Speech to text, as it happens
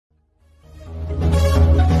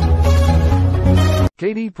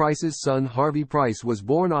Katie Price's son Harvey Price was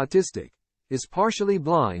born autistic, is partially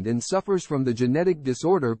blind and suffers from the genetic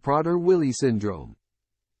disorder Prader-Willi syndrome.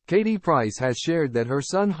 Katie Price has shared that her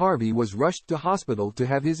son Harvey was rushed to hospital to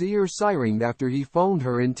have his ear syringed after he phoned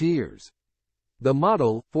her in tears. The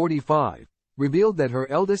model, 45, revealed that her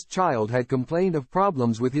eldest child had complained of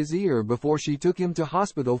problems with his ear before she took him to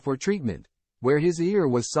hospital for treatment, where his ear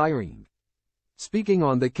was syringed. Speaking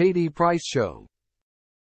on The Katie Price Show,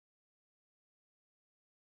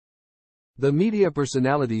 the media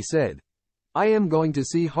personality said, "I am going to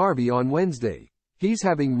see Harvey on Wednesday. He's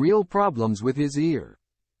having real problems with his ear.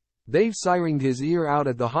 They've syringed his ear out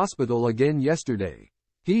at the hospital again yesterday.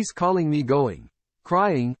 He's calling me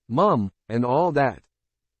crying, Mum, and all that."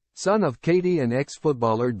 Son of Katie and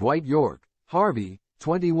ex-footballer Dwight York, Harvey,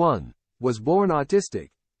 21, was born autistic,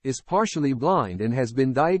 is partially blind and has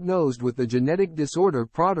been diagnosed with the genetic disorder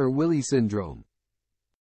Prader-Willi syndrome.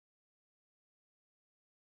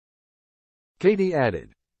 Katie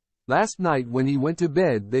added, "Last night when he went to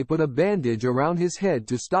bed they put a bandage around his head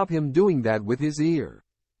to stop him doing that with his ear.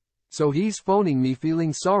 So he's phoning me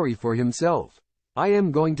feeling sorry for himself. I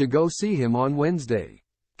am going to go see him on Wednesday."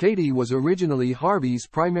 Katie was originally Harvey's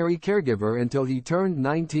primary caregiver until he turned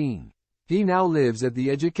 19. He now lives at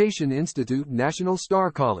the Education Institute National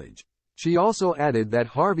Star College. She also added that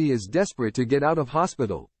Harvey is desperate to get out of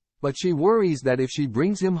hospital, but she worries that if she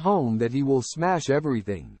brings him home that he will smash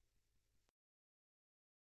everything.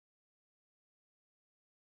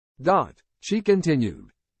 She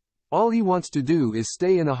continued, "All he wants to do is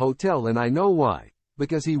stay in a hotel and I know why,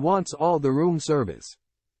 because he wants all the room service.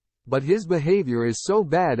 But his behavior is so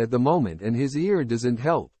bad at the moment and his ear doesn't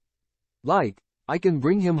help. I can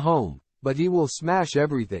bring him home, but he will smash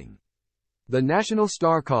everything." The National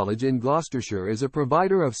Star College in Gloucestershire is a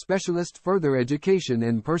provider of specialist further education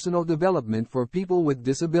and personal development for people with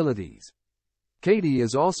disabilities. Katie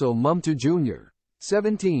is also mum to Junior,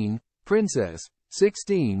 17, Princess,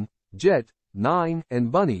 16, Jet, 9,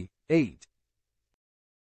 and Bunny, 8.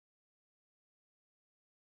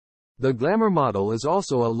 The glamour model is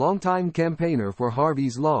also a longtime campaigner for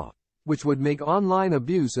Harvey's Law, which would make online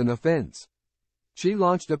abuse an offense. She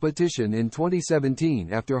launched a petition in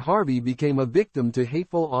 2017 after Harvey became a victim to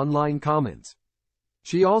hateful online comments.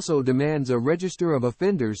 She also demands a register of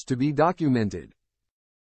offenders to be documented.